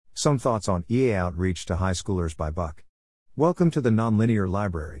Some thoughts on EA outreach to high schoolers by Buck. Welcome to the Nonlinear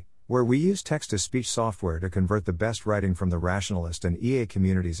Library, where we use text-to-speech software to convert the best writing from the Rationalist and EA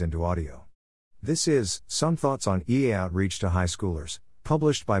communities into audio. This is Some Thoughts on EA Outreach to High Schoolers,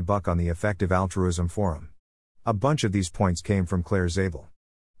 published by Buck on the Effective Altruism Forum. A bunch of these points came from Claire Zabel.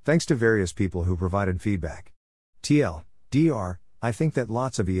 Thanks to various people who provided feedback. TLDR, I think that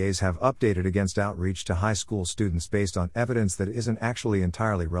lots of EAs have updated against outreach to high school students based on evidence that isn't actually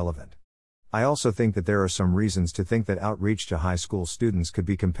entirely relevant. I also think that there are some reasons to think that outreach to high school students could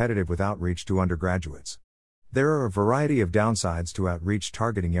be competitive with outreach to undergraduates. There are a variety of downsides to outreach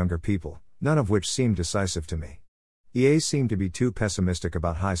targeting younger people, none of which seem decisive to me. EAs seem to be too pessimistic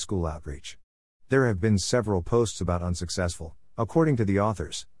about high school outreach. There have been several posts about unsuccessful, according to the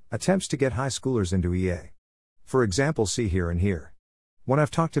authors, attempts to get high schoolers into EA. For example, see here and here. When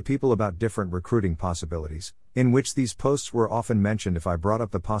I've talked to people about different recruiting possibilities, in which these posts were often mentioned if I brought up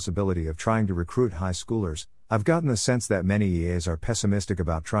the possibility of trying to recruit high schoolers, I've gotten the sense that many EAs are pessimistic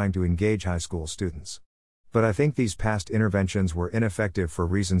about trying to engage high school students. But I think these past interventions were ineffective for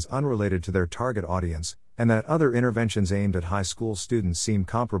reasons unrelated to their target audience, and that other interventions aimed at high school students seem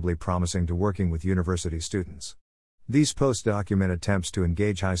comparably promising to working with university students. These posts document attempts to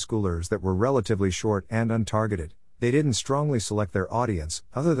engage high schoolers that were relatively short and untargeted. They didn't strongly select their audience,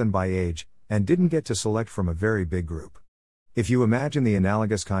 other than by age, and didn't get to select from a very big group. If you imagine the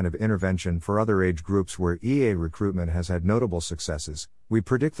analogous kind of intervention for other age groups where EA recruitment has had notable successes, we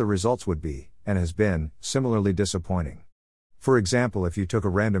predict the results would be, and has been, similarly disappointing. For example, if you took a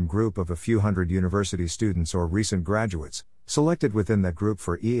random group of a few hundred university students or recent graduates, selected within that group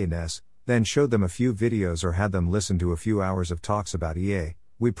for EA-ness, then showed them a few videos or had them listen to a few hours of talks about EA,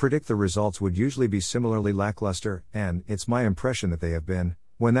 we predict the results would usually be similarly lackluster, and it's my impression that they have been,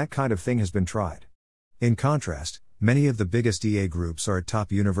 when that kind of thing has been tried. In contrast, many of the biggest EA groups are at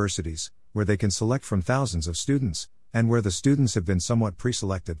top universities, where they can select from thousands of students, and where the students have been somewhat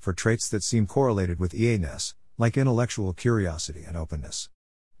pre-selected for traits that seem correlated with EA-ness, like intellectual curiosity and openness.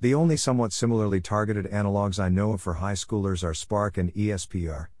 The only somewhat similarly targeted analogues I know of for high schoolers are SPARC and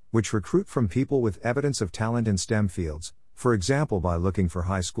ESPR, which recruit from people with evidence of talent in STEM fields, for example by looking for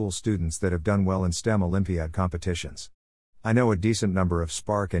high school students that have done well in STEM Olympiad competitions. I know a decent number of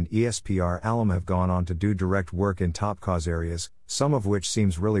SPARC and ESPR alum have gone on to do direct work in top cause areas, some of which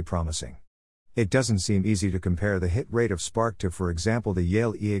seems really promising. It doesn't seem easy to compare the hit rate of SPARC to, for example, the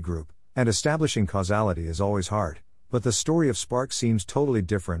Yale EA group, and establishing causality is always hard, but the story of SPARC seems totally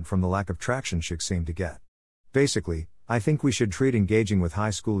different from the lack of traction SHIC seemed to get. Basically, I think we should treat engaging with high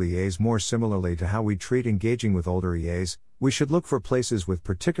school EAs more similarly to how we treat engaging with older EAs. We should look for places with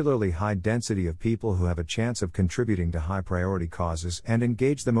particularly high density of people who have a chance of contributing to high priority causes and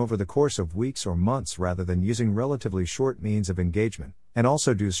engage them over the course of weeks or months rather than using relatively short means of engagement, and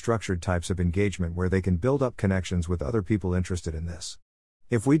also do structured types of engagement where they can build up connections with other people interested in this.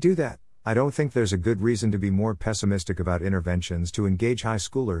 If we do that, I don't think there's a good reason to be more pessimistic about interventions to engage high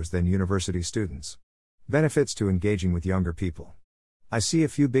schoolers than university students. Benefits to engaging with younger people. I see a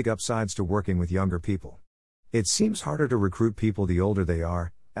few big upsides to working with younger people. It seems harder to recruit people the older they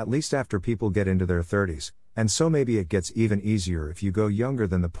are, at least after people get into their 30s, and so maybe it gets even easier if you go younger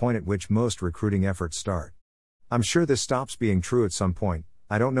than the point at which most recruiting efforts start. I'm sure this stops being true at some point.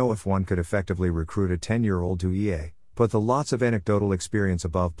 I don't know if one could effectively recruit a 10-year-old to EA, but the lots of anecdotal experience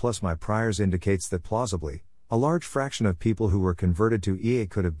above plus my priors indicates that plausibly, a large fraction of people who were converted to EA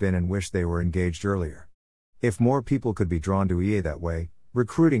could have been and wished they were engaged earlier. If more people could be drawn to EA that way,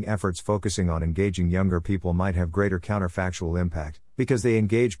 recruiting efforts focusing on engaging younger people might have greater counterfactual impact, because they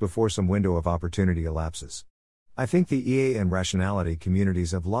engage before some window of opportunity elapses. I think the EA and rationality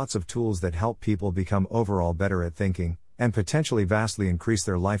communities have lots of tools that help people become overall better at thinking, and potentially vastly increase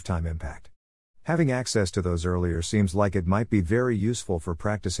their lifetime impact. Having access to those earlier seems like it might be very useful for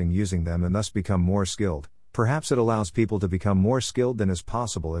practicing using them and thus become more skilled. Perhaps it allows people to become more skilled than is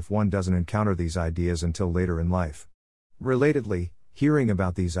possible if one doesn't encounter these ideas until later in life. Relatedly, hearing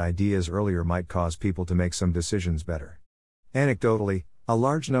about these ideas earlier might cause people to make some decisions better. Anecdotally, a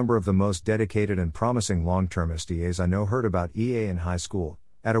large number of the most dedicated and promising long-termist EAs I know heard about EA in high school.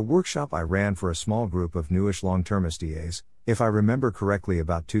 At a workshop I ran for a small group of newish long-termist EAs, if I remember correctly,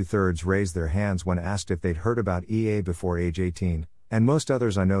 about 2/3 raised their hands when asked if they'd heard about EA before age 18, and most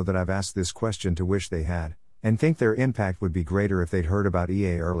others I know that I've asked this question to wish they had, and think their impact would be greater if they'd heard about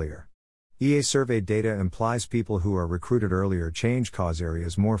EA earlier. EA survey data implies people who are recruited earlier change cause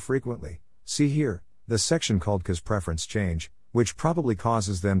areas more frequently. See here, the section called cause preference change, which probably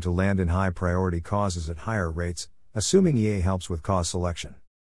causes them to land in high priority causes at higher rates, assuming EA helps with cause selection.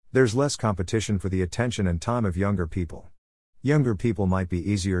 There's less competition for the attention and time of younger people. Younger people might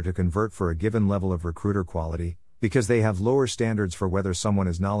be easier to convert for a given level of recruiter quality, because they have lower standards for whether someone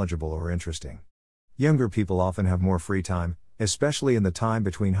is knowledgeable or interesting. Younger people often have more free time, especially in the time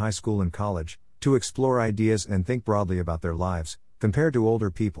between high school and college, to explore ideas and think broadly about their lives, compared to older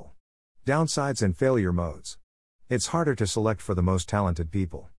people. Downsides and failure modes. It's harder to select for the most talented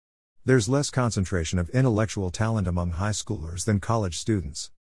people. There's less concentration of intellectual talent among high schoolers than college students.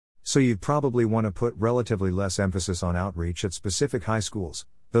 So you'd probably want to put relatively less emphasis on outreach at specific high schools,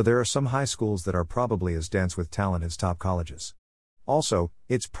 though there are some high schools that are probably as dense with talent as top colleges. Also,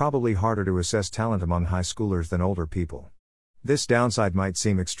 it's probably harder to assess talent among high schoolers than older people. This downside might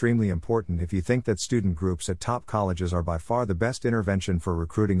seem extremely important if you think that student groups at top colleges are by far the best intervention for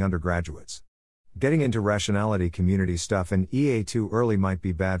recruiting undergraduates. Getting into rationality community stuff in EA too early might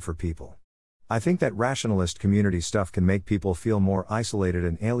be bad for people. I think that rationalist community stuff can make people feel more isolated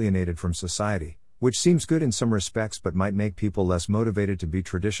and alienated from society, which seems good in some respects but might make people less motivated to be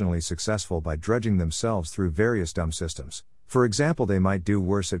traditionally successful by drudging themselves through various dumb systems. For example, they might do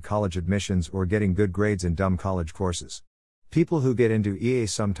worse at college admissions or getting good grades in dumb college courses. People who get into EA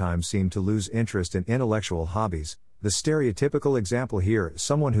sometimes seem to lose interest in intellectual hobbies. The stereotypical example here is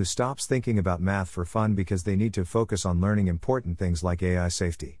someone who stops thinking about math for fun because they need to focus on learning important things like AI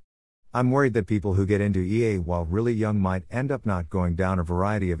safety. I'm worried that people who get into EA while really young might end up not going down a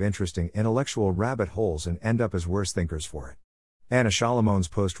variety of interesting intellectual rabbit holes and end up as worse thinkers for it. Anna Shalamone's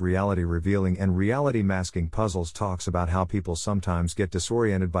post-reality revealing and reality masking puzzles talks about how people sometimes get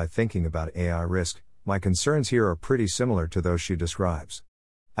disoriented by thinking about AI risk. My concerns here are pretty similar to those she describes.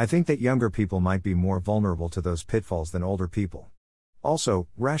 I think that younger people might be more vulnerable to those pitfalls than older people. Also,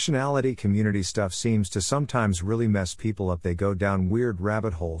 rationality community stuff seems to sometimes really mess people up. They go down weird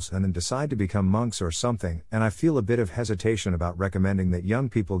rabbit holes and then decide to become monks or something, and I feel a bit of hesitation about recommending that young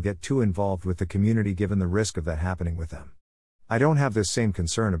people get too involved with the community given the risk of that happening with them. I don't have this same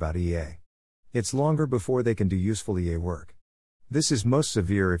concern about EA. It's longer before they can do useful EA work. This is most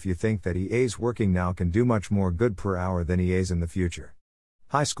severe if you think that EAs working now can do much more good per hour than EAs in the future.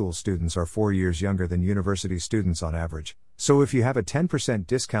 High school students are 4 years younger than university students on average, so if you have a 10%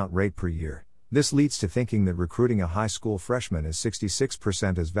 discount rate per year, this leads to thinking that recruiting a high school freshman is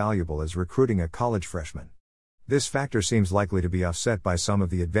 66% as valuable as recruiting a college freshman. This factor seems likely to be offset by some of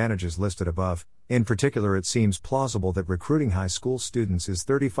the advantages listed above. In particular, it seems plausible that recruiting high school students is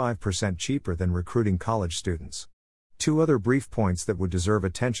 35% cheaper than recruiting college students. Two other brief points that would deserve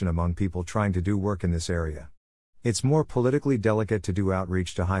attention among people trying to do work in this area. It's more politically delicate to do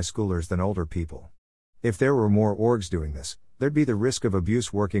outreach to high schoolers than older people. If there were more orgs doing this, there'd be the risk of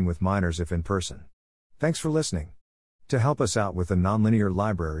abuse working with minors if in person. Thanks for listening. To help us out with the Nonlinear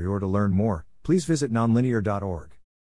Library or to learn more, please visit nonlinear.org.